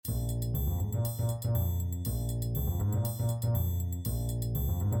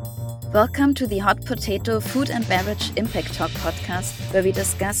Welcome to the Hot Potato Food and Beverage Impact Talk podcast, where we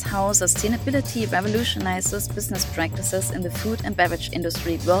discuss how sustainability revolutionizes business practices in the food and beverage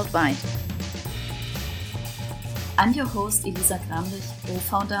industry worldwide. I'm your host, Elisa Gramlich,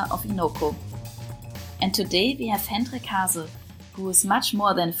 co-founder of Inoco. And today we have Hendrik Haase, who is much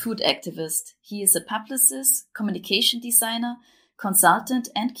more than a food activist. He is a publicist, communication designer, consultant,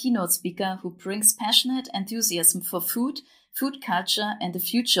 and keynote speaker who brings passionate enthusiasm for food culture, and the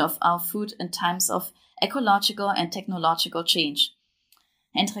future of our food in times of ecological and technological change.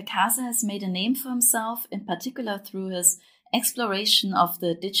 Hendrik Haase has made a name for himself, in particular through his exploration of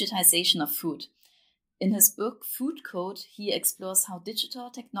the digitization of food. In his book, Food Code, he explores how digital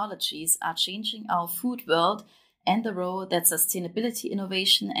technologies are changing our food world and the role that sustainability,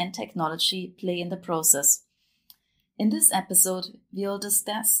 innovation, and technology play in the process. In this episode, we'll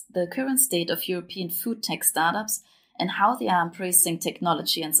discuss the current state of European food tech startups and how they are embracing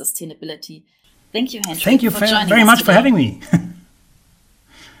technology and sustainability. Thank you, Hendrik. Thank you very much for having me.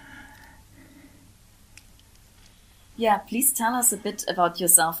 Yeah, please tell us a bit about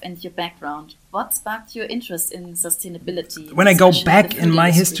yourself and your background. What sparked your interest in sustainability? When I go back in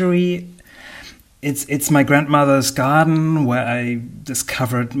my history, it's my grandmother's garden where I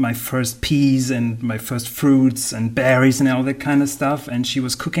discovered my first peas and my first fruits and berries and all that kind of stuff. And she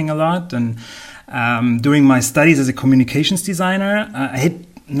was cooking a lot. And during my studies as a communications designer, I had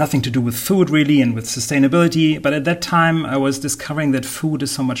nothing to do with food really and with sustainability. But at that time, I was discovering that food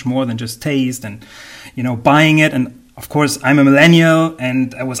is so much more than just taste and, buying it. And of course, I'm a millennial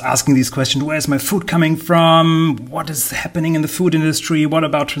and I was asking these questions. Where's my food coming from? What is happening in the food industry? What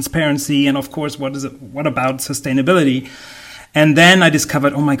about transparency? And of course, what about sustainability? And then I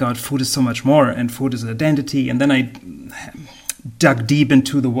discovered, oh my God, food is so much more and food is identity. And then I dug deep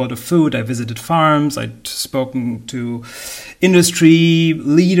into the world of food. I visited farms. I'd spoken to industry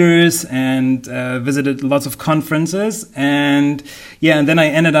leaders and visited lots of conferences. And then I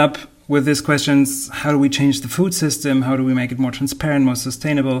ended up with these questions: how do we change the food system? How do we make it more transparent, more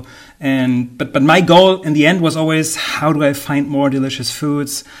sustainable? And but my goal in the end was always, how do I find more delicious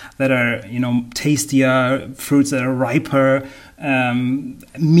foods that are tastier, fruits that are riper,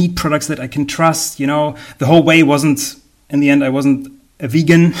 meat products that I can trust. The whole way wasn't. In the end, I wasn't a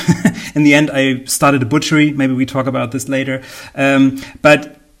vegan. In the end, I started a butchery. Maybe we talk about this later.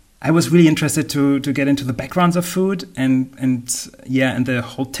 But I was really interested to get into the backgrounds of food and the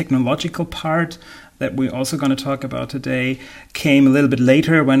whole technological part that we're also going to talk about today came a little bit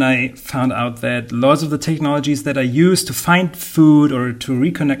later when I found out that lots of the technologies that I use to find food or to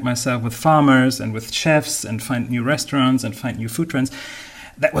reconnect myself with farmers and with chefs and find new restaurants and find new food trends,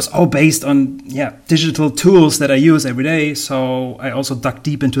 that was all based on digital tools that I use every day. So I also dug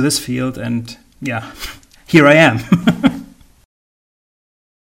deep into this field and here I am.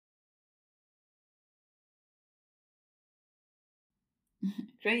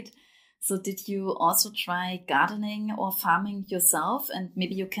 Great. So did you also try gardening or farming yourself? And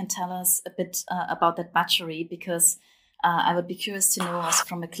maybe you can tell us a bit about that butchery, because I would be curious to know also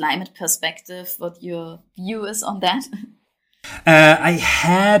from a climate perspective what your view is on that. I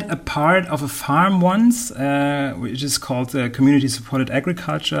had a part of a farm once, which is called community-supported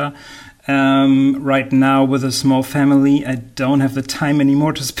agriculture. Right now, with a small family, I don't have the time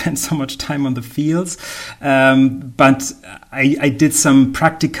anymore to spend so much time on the fields. But I did some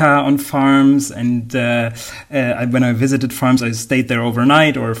practica on farms, and when I visited farms, I stayed there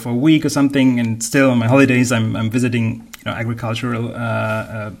overnight or for a week or something. And still on my holidays, I'm visiting agricultural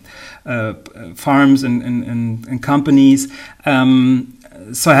farms and companies.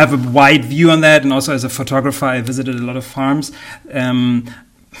 So I have a wide view on that. And also as a photographer, I visited a lot of farms.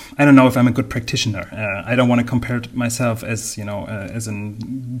 I don't know if I'm a good practitioner. I don't want to compare myself as a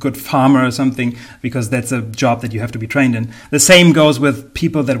good farmer or something, because that's a job that you have to be trained in. The same goes with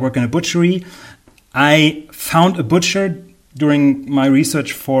people that work in a butchery. I found a butcher during my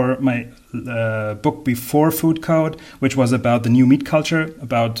research for my book before Food Code, which was about the new meat culture,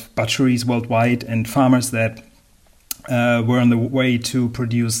 about butcheries worldwide and farmers that were on the way to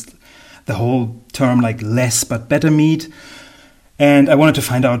produce the whole term like less but better meat. And I wanted to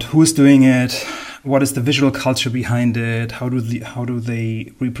find out who is doing it, what is the visual culture behind it, how do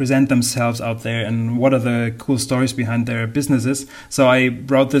they represent themselves out there, and what are the cool stories behind their businesses. So I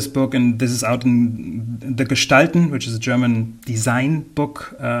wrote this book, and this is out in the Gestalten, which is a German design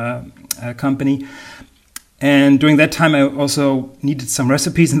book company. And during that time, I also needed some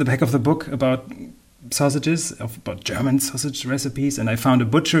recipes in the back of the book about sausages, about German sausage recipes. And I found a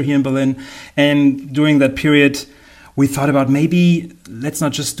butcher here in Berlin. And during that period, we thought about maybe let's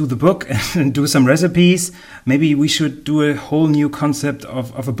not just do the book and do some recipes. Maybe we should do a whole new concept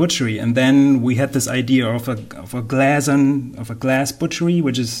of a butchery. And then we had this idea of a glass butchery,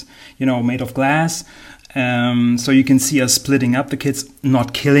 which is, made of glass. So you can see us splitting up the kids,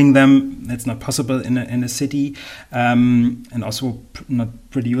 not killing them. That's not possible in a city, and also not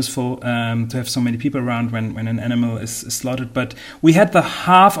pretty useful to have so many people around when an animal is slaughtered. But we had the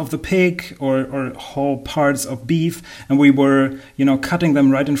half of the pig or whole parts of beef, and we were cutting them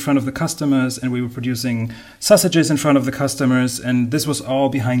right in front of the customers, and we were producing sausages in front of the customers, and this was all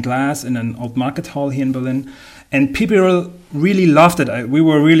behind glass in an old market hall here in Berlin. And people really loved it. We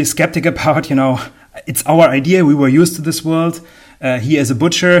were really skeptic about, it's our idea. We were used to this world. He as a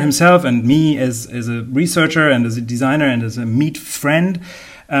butcher himself, and me as a researcher and as a designer and as a meat friend.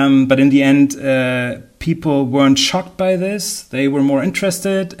 But in the end, people weren't shocked by this. They were more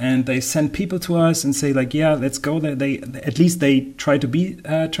interested, and they sent people to us and say like, yeah, let's go there. At least they try to be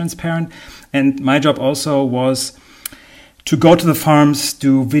transparent. And my job also was to go to the farms,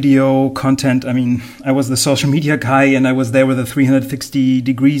 do video content. I mean, I was the social media guy, and I was there with a 360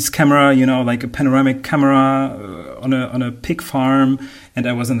 degrees camera, like a panoramic camera on a pig farm, and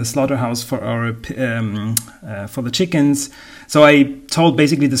I was in the slaughterhouse for for the chickens. So I told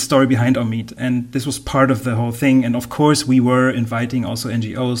basically the story behind our meat, and this was part of the whole thing. And of course, we were inviting also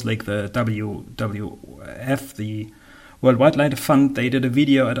NGOs like the WWF, the World Wildlife Fund. They did a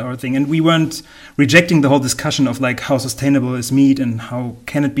video at our thing, and we weren't rejecting the whole discussion of like how sustainable is meat and how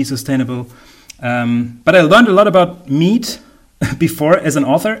can it be sustainable. But I learned a lot about meat before as an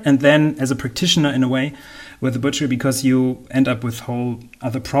author, and then as a practitioner in a way with the butchery, because you end up with whole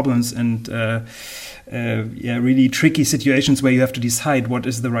other problems and really tricky situations where you have to decide what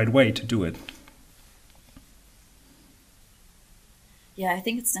is the right way to do it. Yeah, I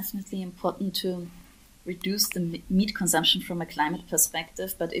think it's definitely important to reduce the meat consumption from a climate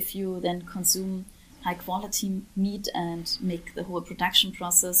perspective, but if you then consume high quality meat and make the whole production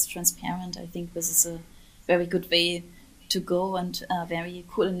process transparent, I think this is a very good way to go, and a very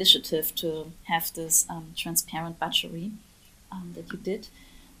cool initiative to have this transparent butchery that you did.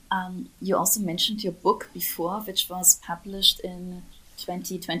 You also mentioned your book before, which was published in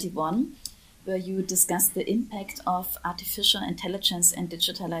 2021, where you discussed the impact of artificial intelligence and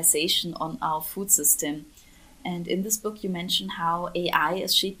digitalization on our food system. And in this book, you mentioned how AI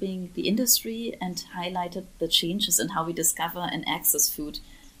is shaping the industry and highlighted the changes in how we discover and access food.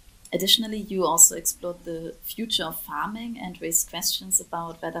 Additionally, you also explored the future of farming and raised questions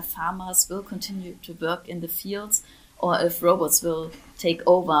about whether farmers will continue to work in the fields or if robots will take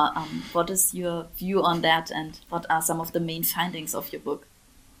over. What is your view on that, and what are some of the main findings of your book?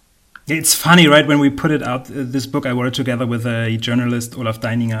 It's funny, right? When we put it out, this book, I worked together with a journalist, Olaf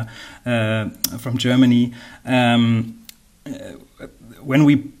Deininger, from Germany. When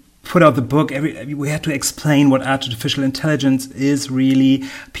we put out the book, we had to explain what artificial intelligence is really.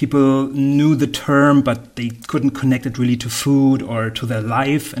 People knew the term, but they couldn't connect it really to food or to their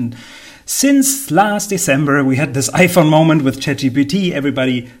life. And since last December, we had this iPhone moment with ChatGPT.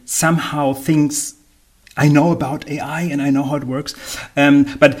 Everybody somehow thinks, I know about AI and I know how it works.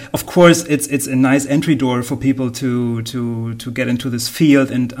 But of course, it's a nice entry door for people to get into this field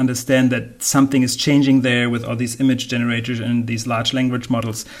and understand that something is changing there with all these image generators and these large language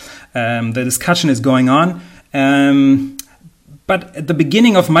models. The discussion is going on. But at the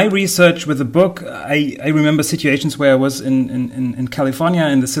beginning of my research with the book, I remember situations where I was in California,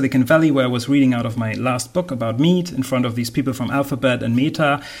 in the Silicon Valley, where I was reading out of my last book about meat in front of these people from Alphabet and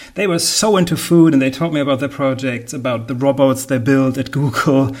Meta. They were so into food, and they told me about their projects, about the robots they built at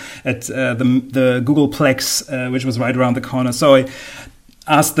Google, at the Googleplex, which was right around the corner. So I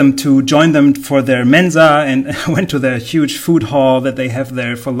asked them to join them for their Mensa, and went to their huge food hall that they have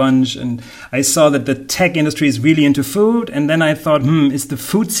there for lunch. And I saw that the tech industry is really into food. And then I thought, is the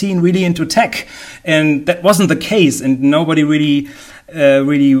food scene really into tech? And that wasn't the case. And nobody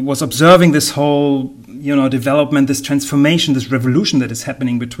really was observing this whole, development, this transformation, this revolution that is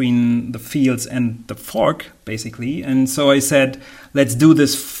happening between the fields and the fork, basically. And so I said, let's do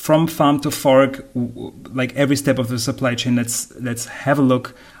this from farm to fork, like every step of the supply chain. Let's have a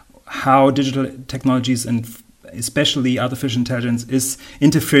look how digital technologies and especially artificial intelligence is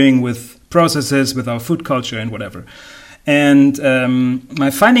interfering with processes, with our food culture and whatever. And my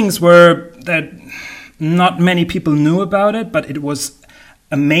findings were that not many people knew about it, but it was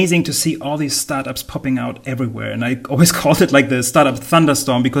amazing to see all these startups popping out everywhere. And I always called it like the startup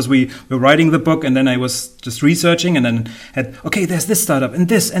thunderstorm, because we were writing the book and then I was just researching and then had, okay, there's this startup and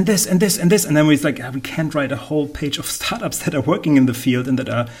this and this and this and this. And then we was like, we can't write a whole page of startups that are working in the field and that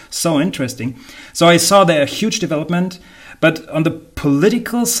are so interesting. So I saw there a huge development. But on the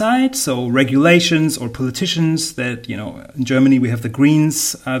political side, so regulations or politicians that, in Germany we have the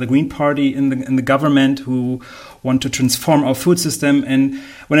Greens, the Green Party in the government, who want to transform our food system. And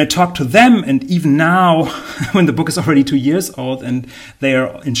when I talk to them, and even now, when the book is already 2 years old and they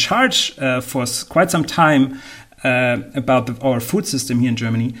are in charge for quite some time, about our food system here in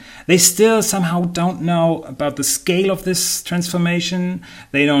Germany, they still somehow don't know about the scale of this transformation.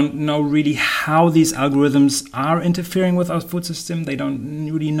 They don't know really how these algorithms are interfering with our food system. They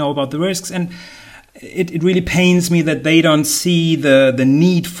don't really know about the risks. And it really pains me that they don't see the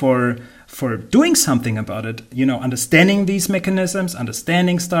need for doing something about it. Understanding these mechanisms,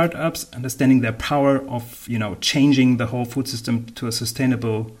 understanding startups, understanding their power of, changing the whole food system to a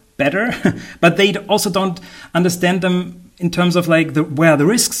sustainable better, but they also don't understand them in terms of like where are the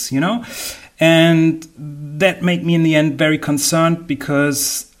risks, and that made me in the end very concerned,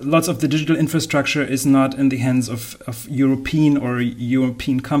 because lots of the digital infrastructure is not in the hands of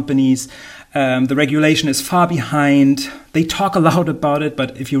European companies. The regulation is far behind. They talk a lot about it,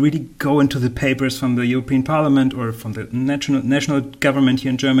 but if you really go into the papers from the European Parliament or from the national government here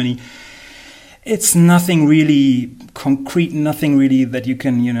in Germany, it's nothing really concrete, nothing really that you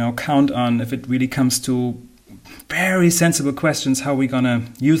can, count on if it really comes to very sensible questions, how we're going to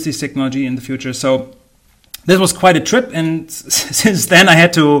use this technology in the future. So this was quite a trip. And since then I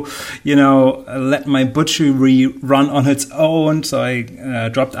had to, let my butchery run on its own. So I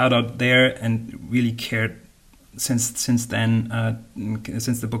dropped out there and really cared since then,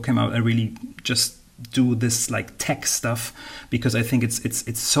 since the book came out. I really just do this like tech stuff, because I think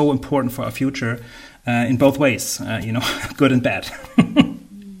it's so important for our future in both ways, good and bad.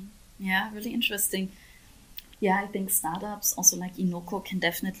 Yeah, really interesting. Yeah, I think startups also like Enoco can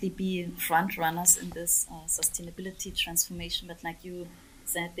definitely be front runners in this sustainability transformation. But like you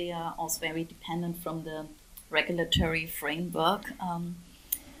said, they are also very dependent from the regulatory framework.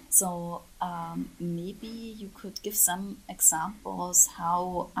 So maybe you could give some examples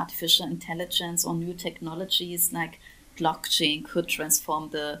how artificial intelligence or new technologies like blockchain could transform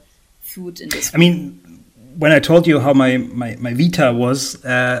the food industry. I mean, when I told you how my vita was,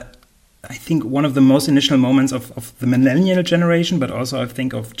 I think one of the most initial moments of the millennial generation, but also I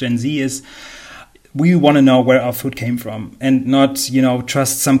think of Gen Z, is we want to know where our food came from and not,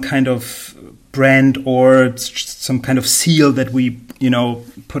 trust some kind of brand or some kind of seal that we,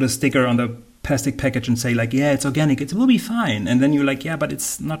 put a sticker on the plastic package and say like, yeah, it's organic, it will be fine. And then you're like, yeah, but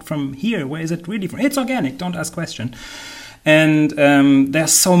it's not from here. Where is it really from? It's organic. Don't ask question. And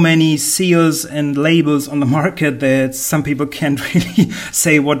there's so many seals and labels on the market that some people can't really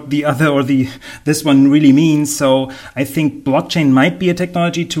say what the other or this one really means. So I think blockchain might be a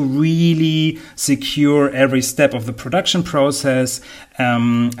technology to really secure every step of the production process.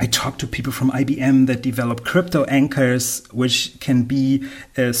 I talked to people from IBM that develop crypto anchors, which can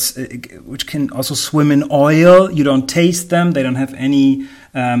also swim in oil. You don't taste them. They don't have any.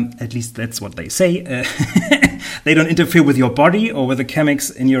 At least that's what they say. They don't interfere with your body or with the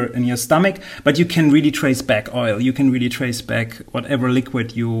chemics in your stomach, but you can really trace back oil. You can really trace back whatever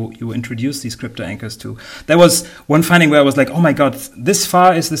liquid you introduce these crypto anchors to. There was one finding where I was like, oh my God, this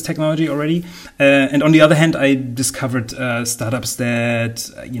far is this technology already? And on the other hand, I discovered startups that,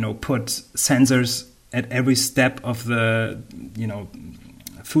 put sensors at every step of the,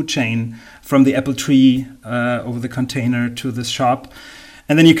 food chain, from the apple tree over the container to the shop.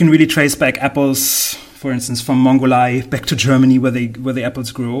 And then you can really trace back apples, for instance, from Mongolei back to Germany where the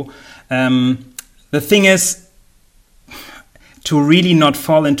apples grow. The thing is, to really not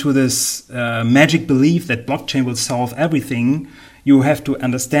fall into this magic belief that blockchain will solve everything, you have to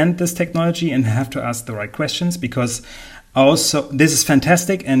understand this technology and have to ask the right questions, because also this is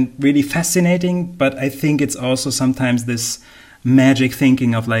fantastic and really fascinating, but I think it's also sometimes this magic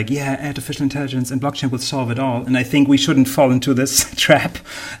thinking of like, yeah, artificial intelligence and blockchain will solve it all. And I think we shouldn't fall into this trap.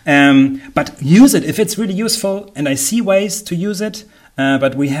 But use it if it's really useful. And I see ways to use it,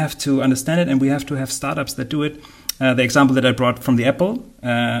 but we have to understand it and we have to have startups that do it. The example that I brought from the apple,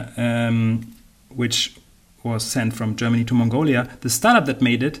 which was sent from Germany to Mongolia, the startup that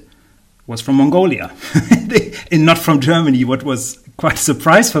made it was from Mongolia and not from Germany, what was quite a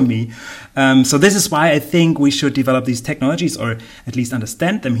surprise for me. So this is why I think we should develop these technologies, or at least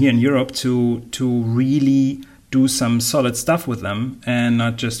understand them here in Europe, to really do some solid stuff with them and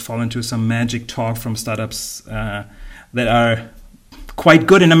not just fall into some magic talk from startups that are quite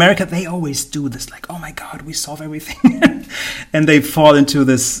good in America, they always do this, like, oh my God, we solve everything. And they fall into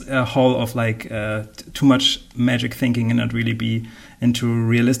this hole of like too much magic thinking and not really be into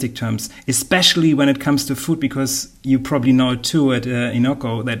realistic terms, especially when it comes to food, because you probably know too at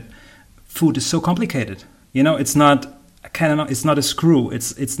Inoko that food is so complicated. You know, it's not it's not a screw.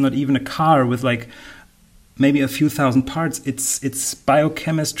 It's not even a car with like maybe a few thousand parts. It's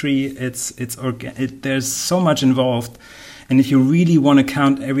biochemistry. There's so much involved, and if you really want to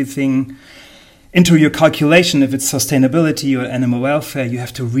count everything into your calculation, if it's sustainability or animal welfare, you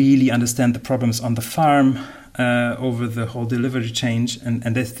have to really understand the problems on the farm over the whole delivery chain,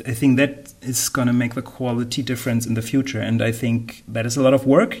 and I think that is going to make the quality difference in the future. And I think that is a lot of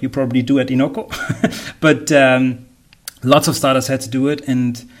work. You probably do at Inoko, but lots of startups had to do it,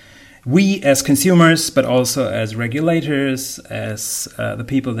 and we as consumers, but also as regulators, as the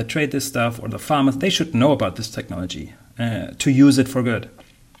people that trade this stuff or the farmers, they should know about this technology to use it for good.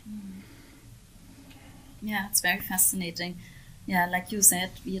 Yeah, it's very fascinating. Yeah, like you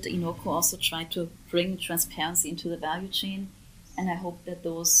said, we at Inoko also try to bring transparency into the value chain. And I hope that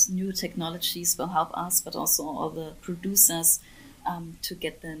those new technologies will help us, but also all the producers to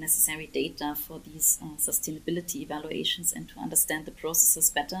get the necessary data for these sustainability evaluations and to understand the processes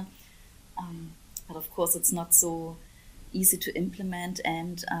better. But of course, it's not so easy to implement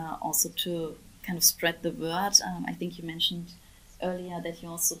and also to kind of spread the word. I think you mentioned earlier that you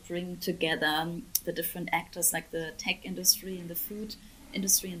also bring together the different actors like the tech industry and the food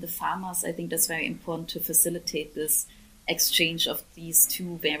industry and the farmers. I think that's very important to facilitate this exchange of these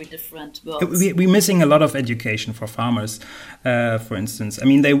two very different worlds. We're missing a lot of education for farmers, for instance. I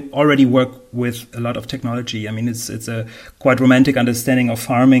mean, they already work with a lot of technology. I mean, it's a quite romantic understanding of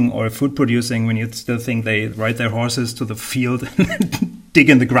farming or food producing when you still think they ride their horses to the field and dig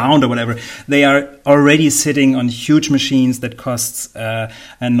in the ground or whatever. They are already sitting on huge machines that costs a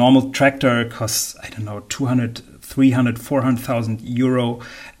normal tractor costs, I don't know, 200, 300, 400,000 euro,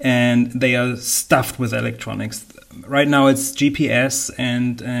 and they are stuffed with electronics. Right now it's GPS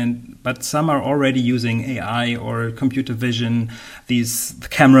but some are already using AI or computer vision, these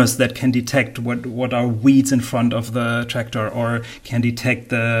cameras that can detect what are weeds in front of the tractor or can detect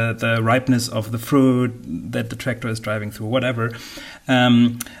the ripeness of the fruit that the tractor is driving through, whatever.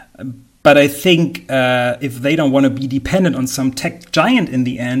 But I think if they don't want to be dependent on some tech giant in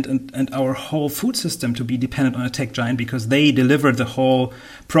the end and our whole food system to be dependent on a tech giant because they deliver the whole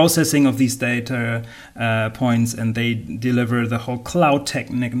processing of these data points and they deliver the whole cloud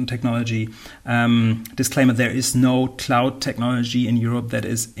technology. Disclaimer, there is no cloud technology in Europe that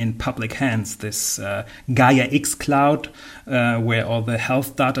is in public hands. This Gaia X cloud where all the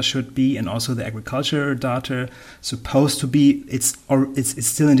health data should be and also the agriculture data supposed to be, it's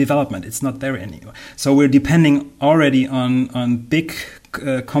still in development. It's not there anymore. So we're depending already on big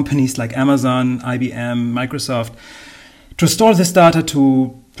companies like Amazon, IBM, Microsoft to store this data,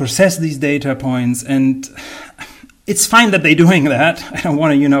 to process these data points. And it's fine that they're doing that. I don't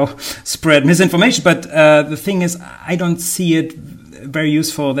want to, spread misinformation. But the thing is, I don't see it very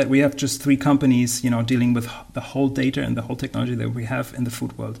useful that we have just 3 companies, dealing with the whole data and the whole technology that we have in the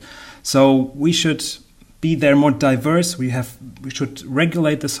food world. So we should be there more diverse. We should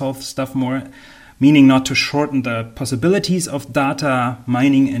regulate this whole stuff more, meaning not to shorten the possibilities of data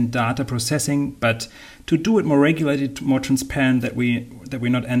mining and data processing, but to do it more regulated, more transparent, that we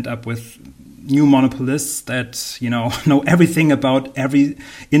not end up with new monopolists that know everything about every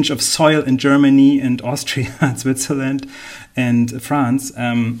inch of soil in Germany and Austria and Switzerland and France.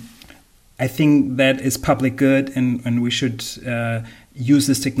 I think that is public good, and we should use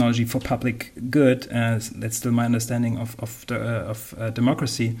this technology for public good. That's still my understanding of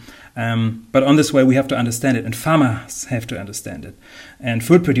democracy. But on this way, we have to understand it, and farmers have to understand it, and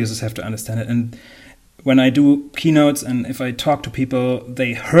food producers have to understand it. And when I do keynotes and if I talk to people,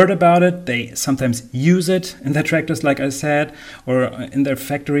 they heard about it. They sometimes use it in their tractors, like I said, or in their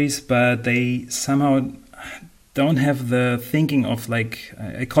factories, but they somehow don't have the thinking of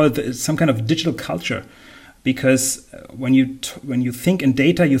I call it some kind of digital culture. Because when you think in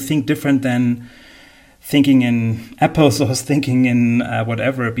data, you think different than thinking in apples or thinking in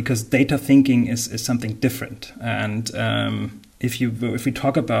whatever. Because data thinking is something different. And if we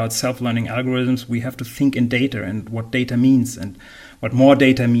talk about self-learning algorithms, we have to think in data and what data means and what more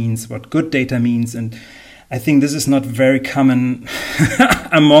data means, what good data means. And I think this is not very common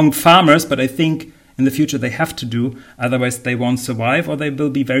among farmers, but I think in the future they have to do, otherwise they won't survive or they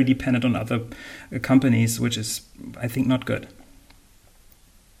will be very dependent on other companies, which is, I think, not good.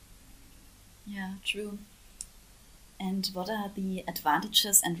 Yeah, true. And what are the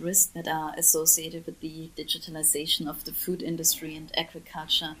advantages and risks that are associated with the digitalization of the food industry and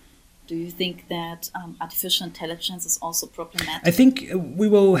agriculture? Do you think that artificial intelligence is also problematic? I think we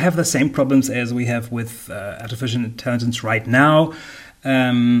will have the same problems as we have with artificial intelligence right now,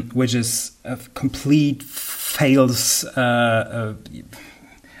 which is a complete fails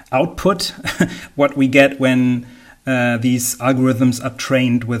output. What we get when these algorithms are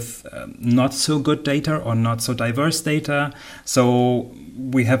trained with not so good data or not so diverse data. So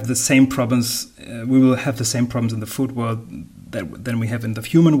we have the same problems. We will have the same problems in the food world than we have in the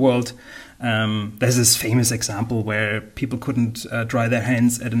human world. There's this famous example where people couldn't dry their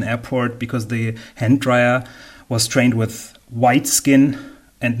hands at an airport because the hand dryer was trained with white skin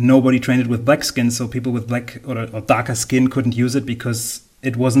and nobody trained it with black skin. So people with black or darker skin couldn't use it because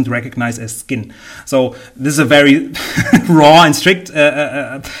it wasn't recognized as skin. So this is a very raw and strict,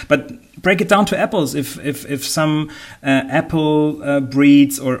 but break it down to apples. If some apple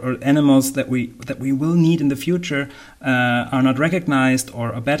breeds or animals that we will need in the future are not recognized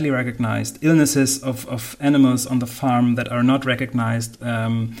or are badly recognized, illnesses of animals on the farm that are not recognized,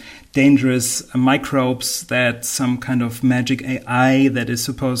 dangerous microbes that some kind of magic AI that is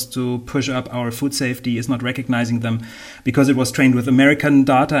supposed to push up our food safety is not recognizing them because it was trained with American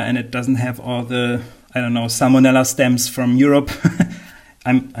data and it doesn't have all the, I don't know, salmonella stems from Europe.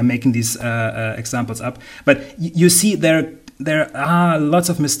 I'm making these examples up, but you see there are lots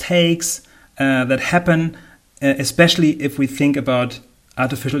of mistakes that happen, especially if we think about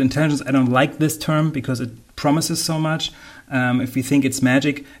artificial intelligence. I don't like this term because it promises so much. If we think it's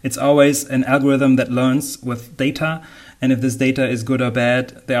magic, it's always an algorithm that learns with data, and if this data is good or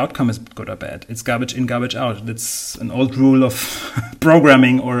bad, the outcome is good or bad. It's garbage in, garbage out. It's an old rule of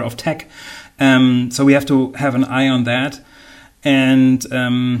programming or of tech. So we have to have an eye on that. And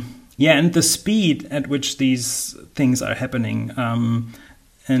and the speed at which these things are happening.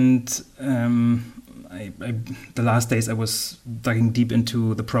 The last days I was digging deep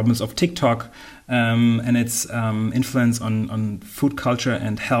into the problems of TikTok and its influence on food culture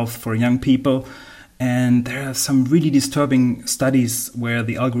and health for young people. And there are some really disturbing studies where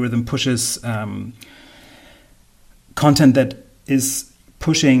the algorithm pushes content that is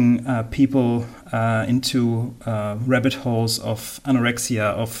pushing people into rabbit holes of anorexia,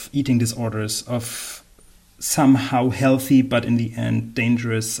 of eating disorders, of somehow healthy but in the end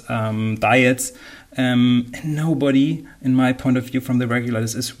dangerous diets. And nobody, in my point of view from the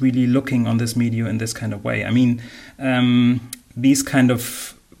regulators, is really looking on this media in this kind of way. I mean, these kind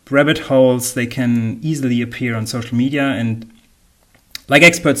of rabbit holes, they can easily appear on social media, and like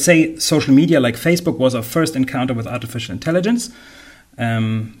experts say, social media like Facebook was our first encounter with artificial intelligence.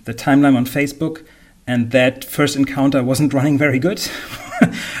 The timeline on Facebook, and that first encounter wasn't running very good.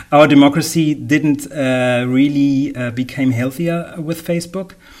 Our democracy didn't really become healthier with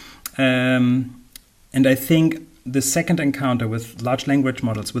Facebook. And I think the second encounter with large language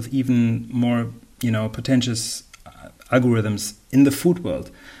models, with even more, potentious algorithms in the food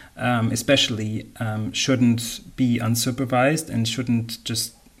world, especially, shouldn't be unsupervised and shouldn't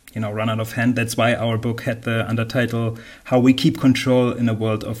just run out of hand. That's why our book had the undertitle, How We Keep Control in a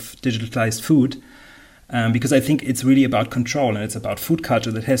World of Digitalized Food. Because I think it's really about control, and it's about food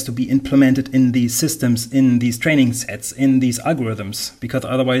culture that has to be implemented in these systems, in these training sets, in these algorithms, because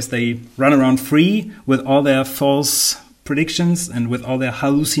otherwise they run around free with all their false predictions and with all their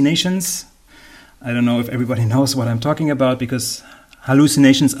hallucinations. I don't know if everybody knows what I'm talking about, because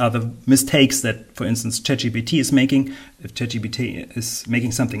hallucinations are the mistakes that, for instance, ChatGPT is making. If ChatGPT is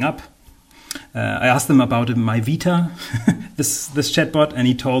making something up, I asked them about my Vita, this chatbot, and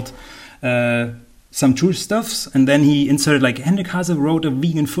he told some true stuffs, and then he inserted like Hendrik Haase wrote a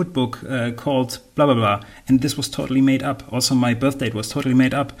vegan food book called blah blah blah, and this was totally made up. Also, my birth date was totally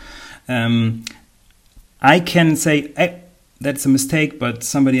made up. I can say that's a mistake, but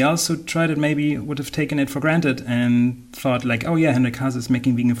somebody else who tried it maybe would have taken it for granted and thought like, oh yeah, Hendrik Haase is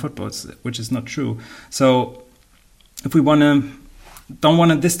making vegan food books, which is not true. So if we don't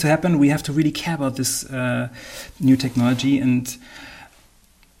want this to happen, we have to really care about this new technology. And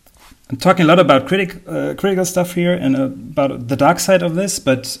I'm talking a lot about critical stuff here and about the dark side of this,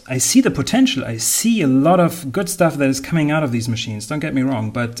 but I see the potential. I see a lot of good stuff that is coming out of these machines. Don't get me wrong,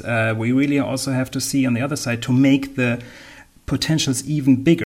 but we really also have to see on the other side to make the potentials even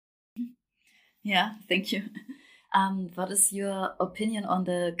bigger. Yeah, thank you. What is your opinion on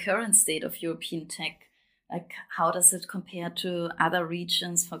the current state of European tech? Like, how does it compare to other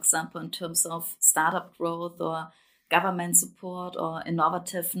regions, for example, in terms of startup growth or government support or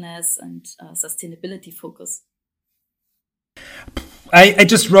innovativeness and sustainability focus? I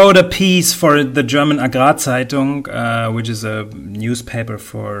just wrote a piece for the German Agrarzeitung, which is a newspaper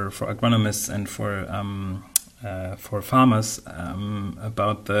for agronomists and for farmers,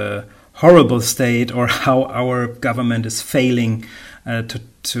 about the horrible state or how our government is failing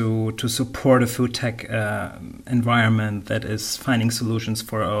to support a food tech environment that is finding solutions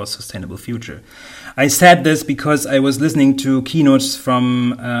for our sustainable future. I said this because I was listening to keynotes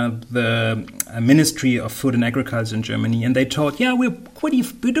from the Ministry of Food and Agriculture in Germany, and they told, yeah, we're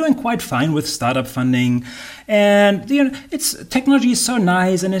doing quite fine with startup funding, and it's technology is so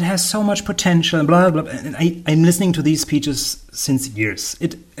nice and it has so much potential, and blah blah. And I'm listening to these speeches since years.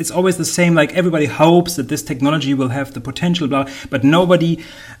 It's always the same. Like, everybody hopes that this technology will have the potential, blah, but nobody,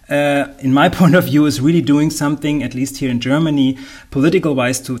 in my point of view, is really doing something, at least here in Germany, political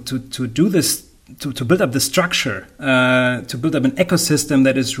wise, to do this. To build up the structure, to build up an ecosystem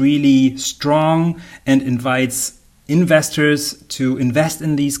that is really strong and invites investors to invest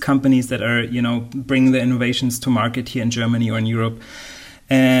in these companies that are, bringing the innovations to market here in Germany or in Europe.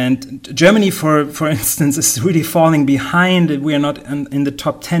 And Germany, for instance, is really falling behind. We are not in the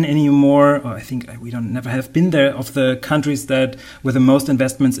top 10 anymore. Or I think we never have been there, of the countries that with the most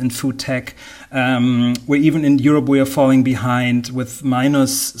investments in food tech. Where even in Europe we are falling behind with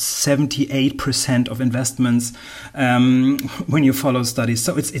minus 78% of investments when you follow studies.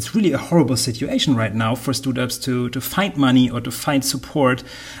 So it's really a horrible situation right now for startups to find money or to find support.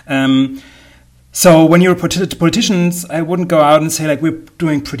 So when you're politicians, I wouldn't go out and say, like, we're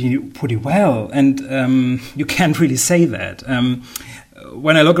doing pretty well, and you can't really say that.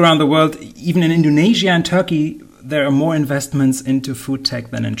 When I look around the world, even in Indonesia and Turkey, there are more investments into food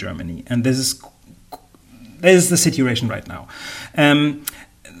tech than in Germany, and this is the situation right now.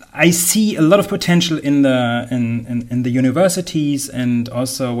 I see a lot of potential in the universities, and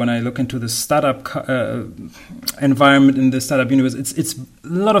also when I look into the startup environment in the startup universe, it's a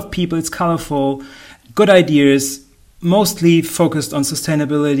lot of people. It's colorful, good ideas, mostly focused on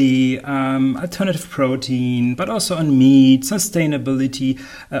sustainability, alternative protein, but also on meat, sustainability,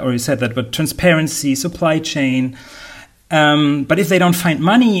 or you said that, but transparency, supply chain. But if they don't find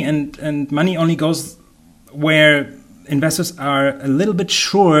money, and money only goes where investors are a little bit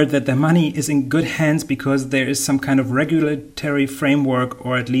sure that their money is in good hands because there is some kind of regulatory framework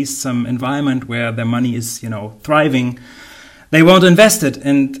or at least some environment where their money is, thriving, they won't invest it.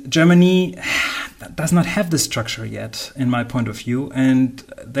 And Germany does not have this structure yet, in my point of view. And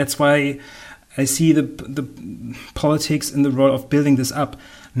that's why I see the politics in the role of building this up,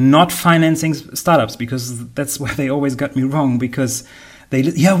 not financing startups, because that's where they always got me wrong, because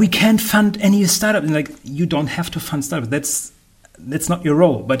we can't fund any startup. And like, you don't have to fund startups. That's not your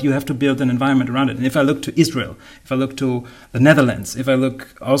role, but you have to build an environment around it. And if I look to Israel, if I look to the Netherlands, if I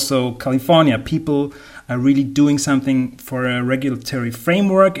look also California, people are really doing something for a regulatory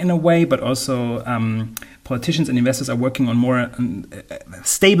framework in a way, but also politicians and investors are working on more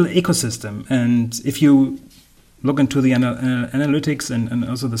stable ecosystem. And if you look into the analytics and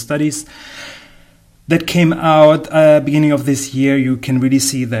also the studies that came out beginning of this year, you can really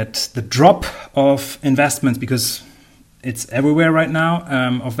see that the drop of investments, because it's everywhere right now,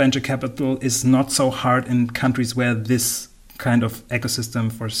 of venture capital is not so hard in countries where this kind of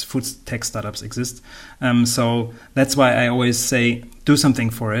ecosystem for food tech startups exists. So that's why I always say, do something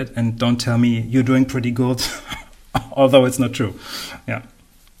for it and don't tell me you're doing pretty good, although it's not true. Yeah.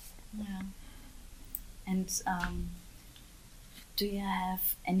 And do you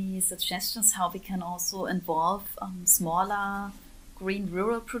have any suggestions how we can also involve smaller green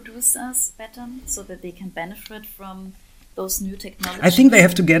rural producers better so that they can benefit from those new technologies? I think they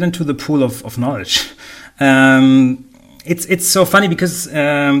have to get into the pool of knowledge. It's so funny because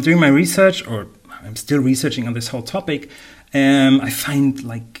during my research, or I'm still researching on this whole topic, I find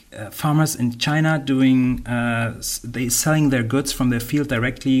like farmers in China they selling their goods from their field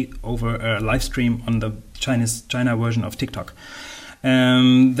directly over a live stream on the China version of TikTok.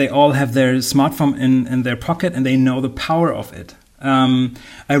 They all have their smartphone in their pocket and they know the power of it.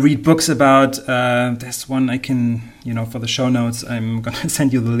 I read books about, there's one I can, for the show notes, I'm going to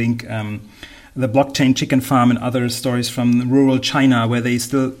send you the link, the blockchain chicken farm and other stories from rural China where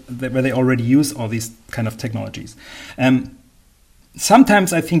they already use all these kind of technologies.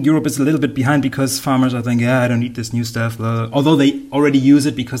 Sometimes I think Europe is a little bit behind because farmers are thinking, I don't need this new stuff, although they already use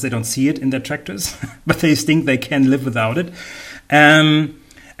it because they don't see it in their tractors, but they think they can live without it.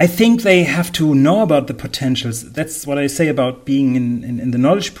 I think they have to know about the potentials. That's what I say about being in the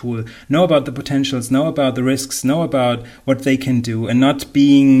knowledge pool. Know about the potentials, know about the risks, know about what they can do, and not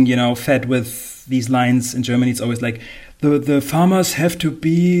being, fed with these lines. In Germany, it's always like, the farmers have to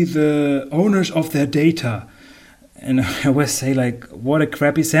be the owners of their data. And I always say, like, what a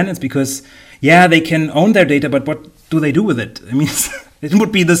crappy sentence, because, yeah, they can own their data, but what do they do with it? I mean, it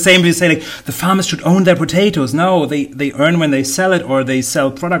would be the same if you say, like, the farmers should own their potatoes. No, they earn when they sell it, or they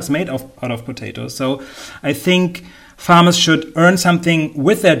sell products made out of potatoes. So I think farmers should earn something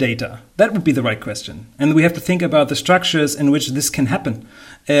with their data. That would be the right question. And we have to think about the structures in which this can happen,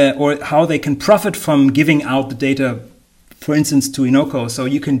 or how they can profit from giving out the data, for instance, to Enoco. So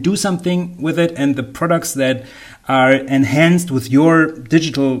you can do something with it, and the products that are enhanced with your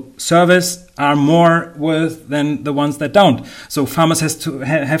digital service are more worth than the ones that don't. So farmers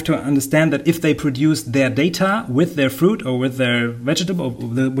have to understand that if they produce their data with their fruit or with their vegetable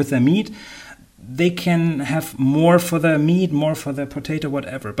or with their meat, they can have more for their meat, more for their potato,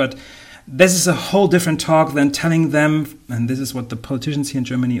 whatever. But this is a whole different talk than telling them, and this is what the politicians here in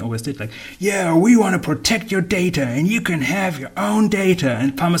Germany always did, like, yeah, we want to protect your data and you can have your own data.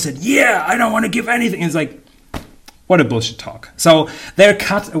 And farmers said, yeah, I don't want to give anything. It's like, what a bullshit talk. So they're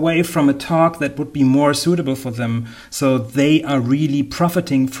cut away from a talk that would be more suitable for them. So they are really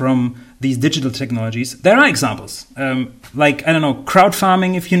profiting from these digital technologies. There are examples, like, I don't know, crowd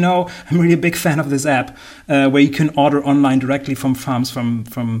farming, if you know. I'm really a big fan of this app, where you can order online directly from farms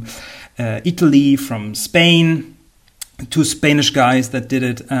from Italy, from Spain. 2 Spanish guys that did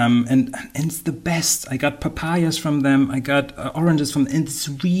it, and it's the best. I got papayas from them, I got oranges from them, and it's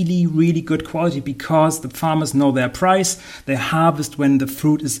really, really good quality, because the farmers know their price. They harvest when the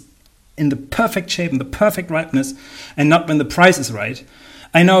fruit is in the perfect shape, in the perfect ripeness, and not when the price is right.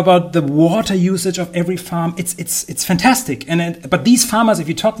 I know about the water usage of every farm. It's fantastic. But these farmers, if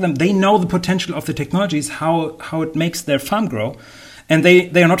you talk to them, they know the potential of the technologies, how it makes their farm grow. And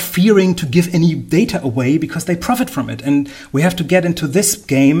they are not fearing to give any data away, because they profit from it. And we have to get into this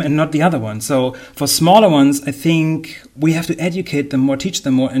game and not the other one. So for smaller ones, I think we have to educate them more, teach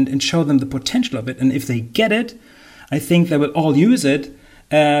them more, and show them the potential of it. And if they get it, I think they will all use it,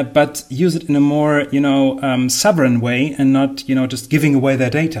 but use it in a more, sovereign way, and not, just giving away their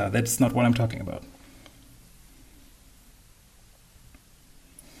data. That's not what I'm talking about.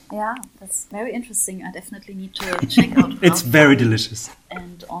 Yeah, that's very interesting. I definitely need to check out. It's very delicious.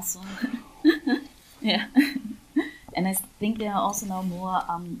 And also, yeah. And I think there are also now more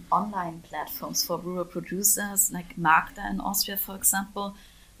online platforms for rural producers, like Magda in Austria, for example,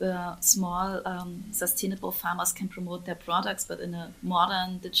 where small sustainable farmers can promote their products, but in a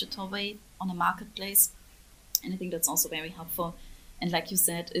modern digital way on a marketplace. And I think that's also very helpful. And like you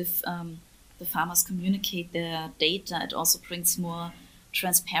said, if the farmers communicate their data, it also brings more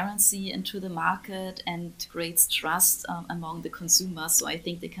transparency into the market and creates trust among the consumers. So I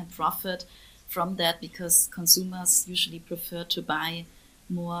think they can profit from that, because consumers usually prefer to buy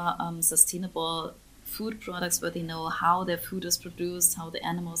more sustainable food products, where they know how their food is produced, how the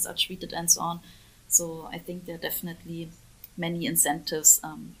animals are treated, and so on. So I think there are definitely many incentives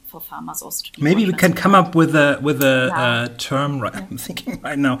for farmers also to be. Maybe we can come up with a term. Right, yeah. I'm thinking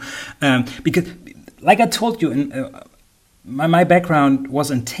right now, because, like I told you, my background was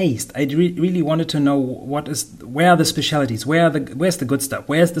in taste. I really wanted to know where are the specialties, where's the good stuff,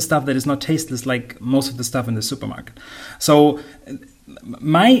 where's the stuff that is not tasteless like most of the stuff in the supermarket. So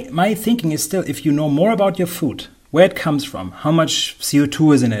my thinking is still, if you know more about your food, where it comes from, how much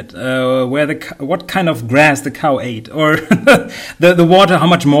CO2 is in it, what kind of grass the cow ate, or the water, how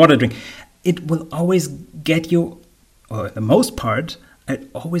much more to drink, it will always get you, or the most part, it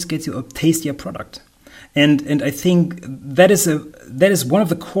always gets you a tastier product. And I think that is one of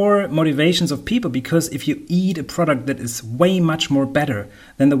the core motivations of people, because if you eat a product that is way much more better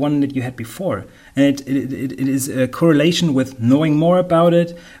than the one that you had before, and it is a correlation with knowing more about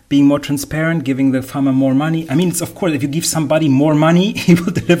it, being more transparent, giving the farmer more money. I mean, it's, of course, if you give somebody more money, he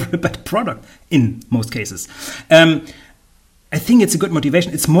will deliver a better product in most cases. I think it's a good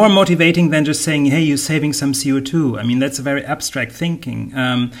motivation. It's more motivating than just saying, hey, you're saving some CO2. I mean, that's a very abstract thinking.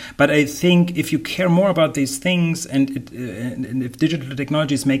 But I think if you care more about these things, and if digital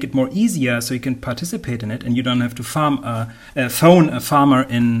technologies make it more easier so you can participate in it, and you don't have to phone a farmer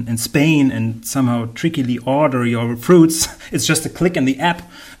in Spain and somehow trickily order your fruits. It's just a click in the app,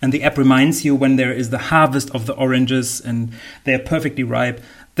 and the app reminds you when there is the harvest of the oranges and they're perfectly ripe.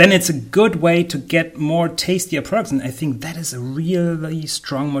 Then it's a good way to get more tastier products. And I think that is a really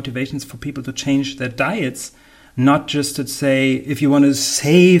strong motivation for people to change their diets, not just to say, if you want to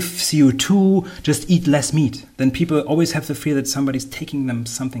save CO2, just eat less meat. Then people always have the fear that somebody's taking them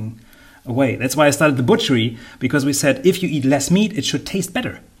something away. That's why I started the butchery, because we said, if you eat less meat, it should taste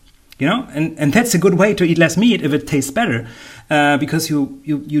better. and that's a good way to eat less meat if it tastes better, because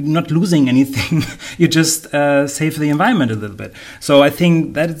you're not losing anything. You just save the environment a little bit. So I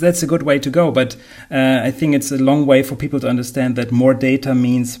think that's a good way to go. But I think it's a long way for people to understand that more data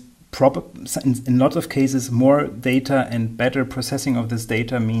means in lots of cases, more data and better processing of this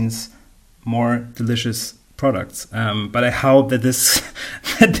data means more delicious products. But I hope that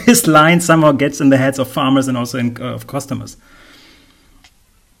this line somehow gets in the heads of farmers and also of customers.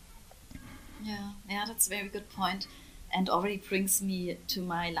 Yeah, that's a very good point, and already brings me to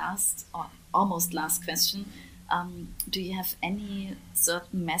my last or almost last question. Do you have any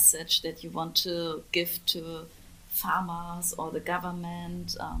certain message that you want to give to farmers or the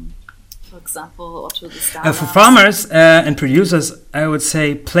government, for example, or to the startups? For farmers and producers, I would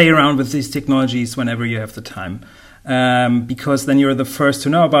say play around with these technologies whenever you have the time. Because then you're the first to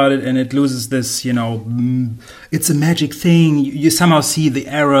know about it, and it loses this, it's a magic thing. You somehow see the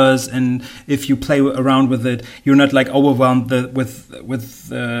errors, and if you play around with it, you're not like overwhelmed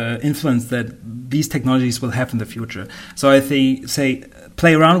with influence that these technologies will have in the future. So I say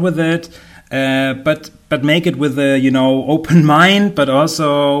play around with it, but make it with a open mind, but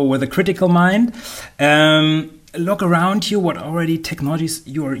also with a critical mind. Look around you, what already technologies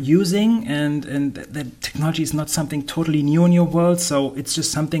you are using, and that technology is not something totally new in your world, so it's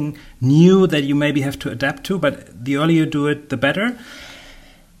just something new that you maybe have to adapt to, but the earlier you do it, the better.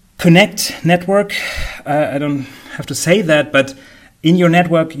 Connect, network, I don't have to say that, but in your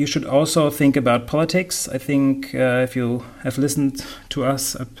network, you should also think about politics. I think if you have listened to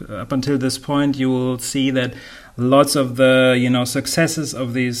us up until this point, you will see that lots of the successes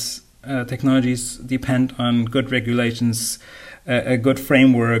of these technologies depend on good regulations, a good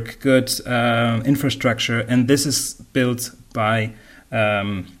framework, good infrastructure, and this is built by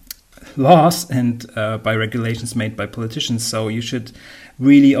laws and by regulations made by politicians. So you should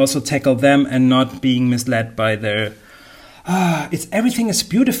really also tackle them and not being misled by their everything is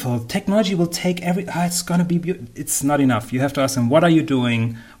beautiful. Technology will take it's gonna be beautiful. It's not enough. You have to ask them, what are you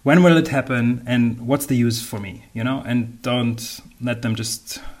doing? When will it happen? And what's the use for me? And don't let them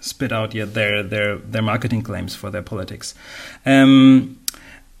just spit out their marketing claims for their politics.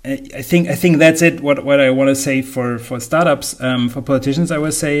 I think that's it. What I want to say for startups, for politicians, I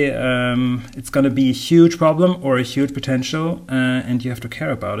would say it's going to be a huge problem or a huge potential, and you have to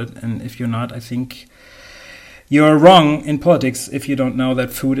care about it. And if you're not, I think you're wrong in politics if you don't know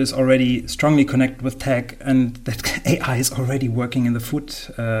that food is already strongly connected with tech, and that AI is already working in the food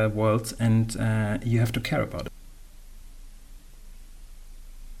world, and you have to care about it.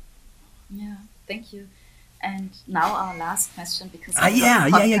 Yeah, thank you. And now our last question, because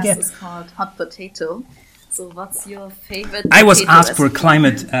podcast is called Hot Potato. So what's your favorite I was asked recipe? for a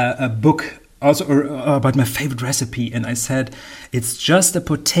climate a book also about my favorite recipe, and I said it's just a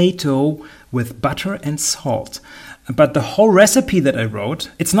potato with butter and salt. But the whole recipe that I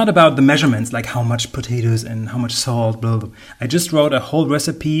wrote, it's not about the measurements, like how much potatoes and how much salt, blah, blah. I just wrote a whole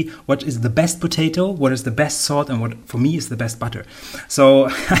recipe, what is the best potato, what is the best salt, and what for me is the best butter. So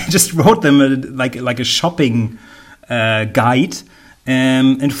I just wrote them like a shopping guide.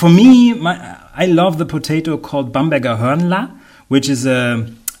 And for me, I love the potato called Bamberger Hörnla, which is a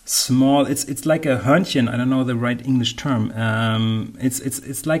small, it's like a Hörnchen, I don't know the right English term.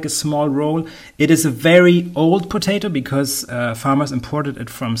 It's like a small roll. It is a very old potato because farmers imported it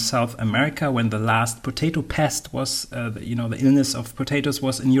from South America when the last potato pest was, the illness of potatoes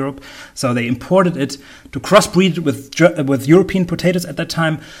was in Europe. So they imported it to crossbreed with European potatoes at that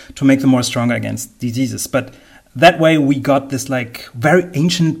time to make them more stronger against diseases. But that way we got this like very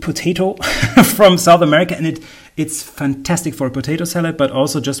ancient potato from South America, and it's fantastic for a potato salad, but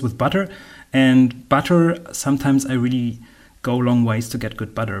also just with butter. And butter, sometimes I really go long ways to get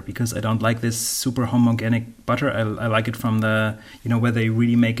good butter because I don't like this super homogenic butter. I like it from the, where they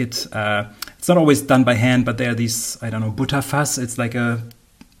really make it. It's not always done by hand, but there are these, Butterfass. It's like a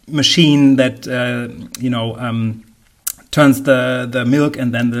machine that, turns the milk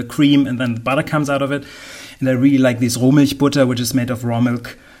and then the cream and then the butter comes out of it. And I really like this Rohmilchbutter, which is made of raw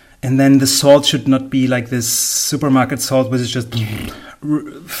milk. And then the salt should not be like this supermarket salt, which is just,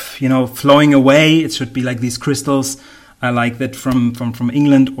 flowing away. It should be like these crystals. I like that from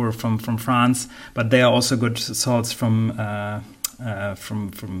England or from France. But there are also good salts from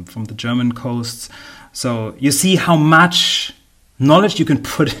the German coasts. So you see how much knowledge you can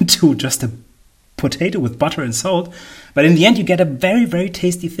put into just a potato with butter and salt. But in the end, you get a very, very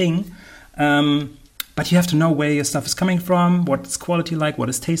tasty thing. But you have to know where your stuff is coming from, what its quality like, what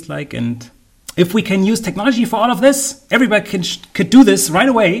its taste like. And if we can use technology for all of this, everybody could do this right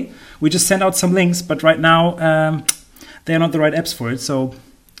away. We just send out some links, but right now they're not the right apps for it. So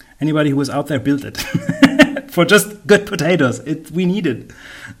Anybody who was out there built it for just good potatoes. We need it.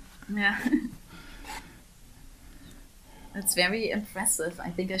 Yeah. That's very impressive.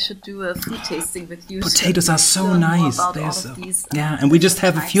 I think I should do a food tasting with you. Potatoes are so nice. These, and we just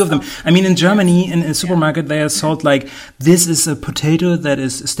have a few of them. I mean, in Germany, in a supermarket, they are sold like, this is a potato that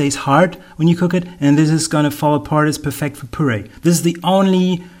stays hard when you cook it, and this is going to fall apart. It's perfect for puree. This is the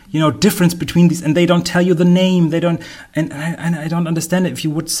only, difference between these, and they don't tell you the name. They don't, and I don't understand it. If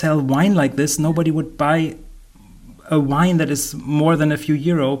you would sell wine like this, nobody would buy a wine that is more than a few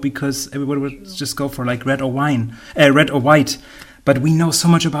euro, because everybody would just go for like red or white. But we know so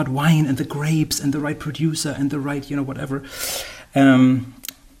much about wine and the grapes and the right producer and the right, whatever.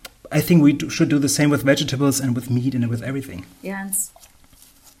 I think we should do the same with vegetables and with meat and with everything. Yeah,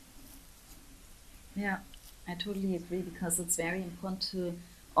 I totally agree, because it's very important to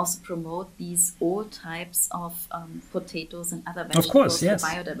also promote these old types of potatoes and other vegetables, of course, yes, for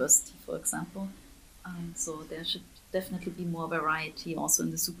biodiversity, for example. So there should definitely be more variety also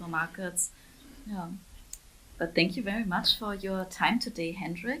in the supermarkets. Yeah. But thank you very much for your time today,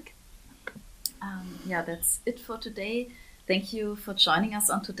 Hendrik. That's it for today. Thank you for joining us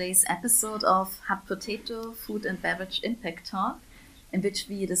on today's episode of Hub Potato Food and Beverage Impact Talk, in which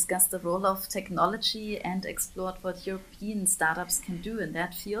we discussed the role of technology and explored what European startups can do in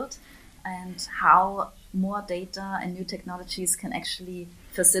that field, and how more data and new technologies can actually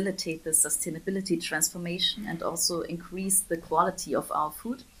facilitate the sustainability transformation and also increase the quality of our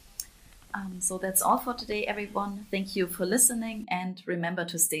food. So that's all for today, everyone. Thank you for listening, and remember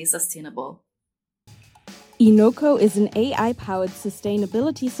to stay sustainable. Enoco is an AI-powered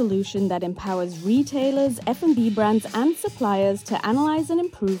sustainability solution that empowers retailers, F&B brands and suppliers to analyze and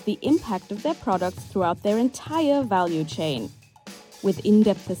improve the impact of their products throughout their entire value chain. With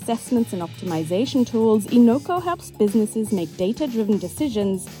in-depth assessments and optimization tools, Enoco helps businesses make data-driven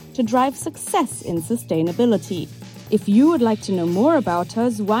decisions to drive success in sustainability. If you would like to know more about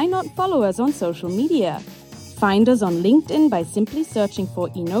us, why not follow us on social media? Find us on LinkedIn by simply searching for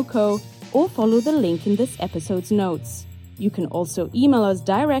Enoco, or follow the link in this episode's notes. You can also email us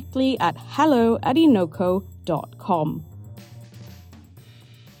directly at hello@enoco.com.